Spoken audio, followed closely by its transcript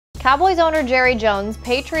Cowboys owner Jerry Jones,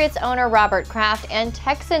 Patriots owner Robert Kraft, and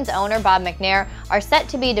Texans owner Bob McNair are set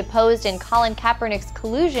to be deposed in Colin Kaepernick's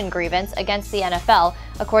collusion grievance against the NFL,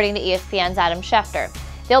 according to ESPN's Adam Schefter.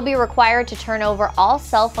 They'll be required to turn over all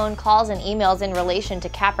cell phone calls and emails in relation to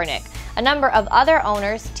Kaepernick. A number of other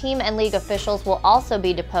owners, team and league officials will also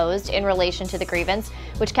be deposed in relation to the grievance,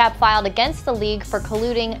 which Cap filed against the league for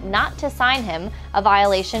colluding not to sign him, a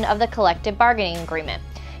violation of the collective bargaining agreement.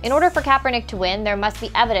 In order for Kaepernick to win, there must be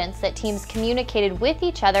evidence that teams communicated with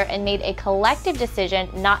each other and made a collective decision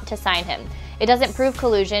not to sign him. It doesn't prove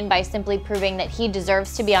collusion by simply proving that he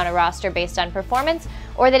deserves to be on a roster based on performance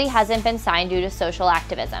or that he hasn't been signed due to social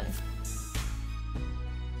activism.